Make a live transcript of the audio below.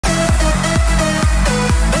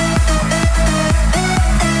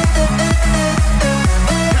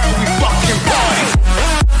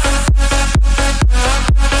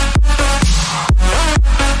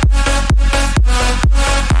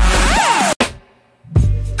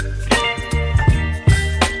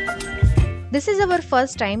This is our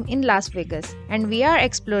first time in Las Vegas and we are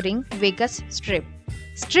exploring Vegas Strip.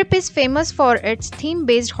 Strip is famous for its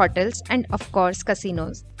theme-based hotels and of course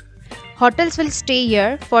casinos. Hotels will stay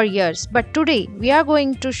here for years, but today we are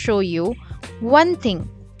going to show you one thing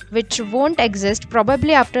which won't exist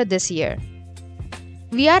probably after this year.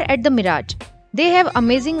 We are at the Mirage. They have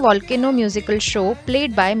amazing Volcano musical show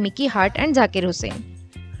played by Hart and Zakir Hussian.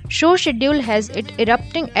 Show schedule has it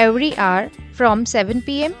erupting every hour from 7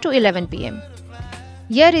 pm to 11 pm.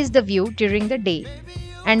 Here is the view during the day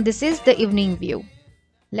and this is the evening view.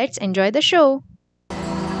 Let's enjoy the show.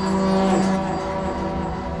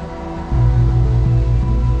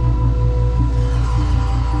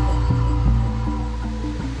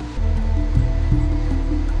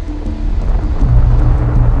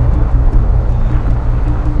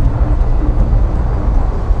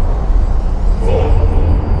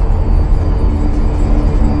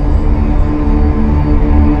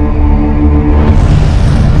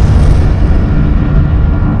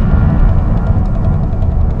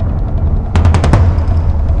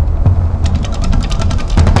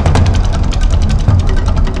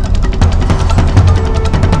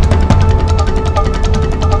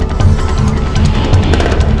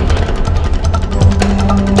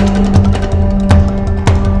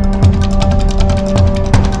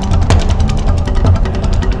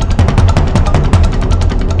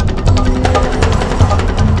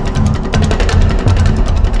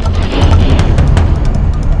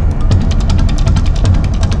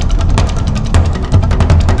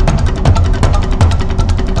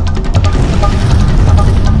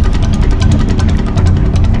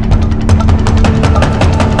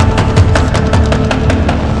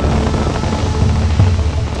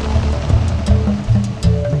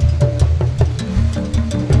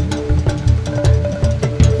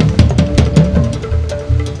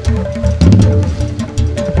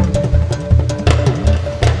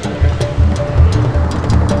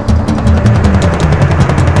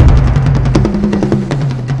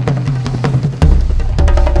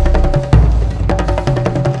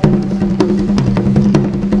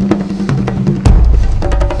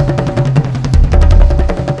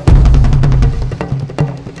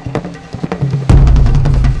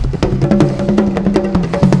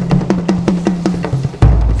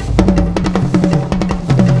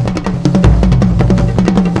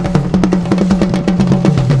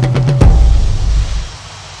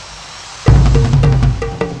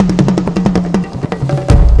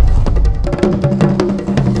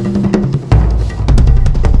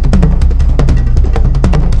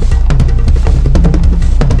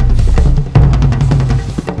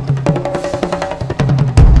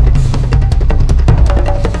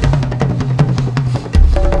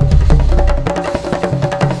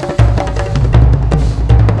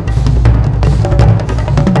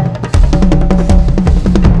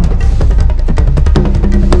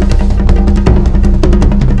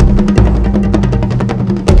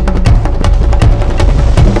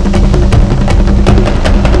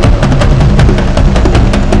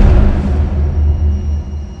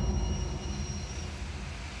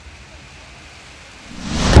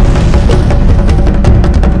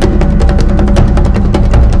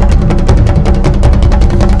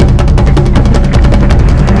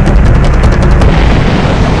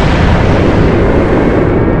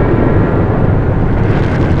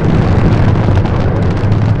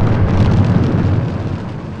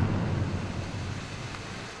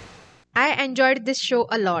 I enjoyed this show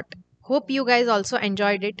a lot. Hope you guys also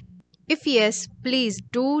enjoyed it. If yes, please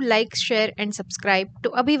do like, share and subscribe to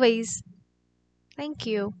ABHIVAI'S. Thank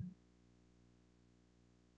you.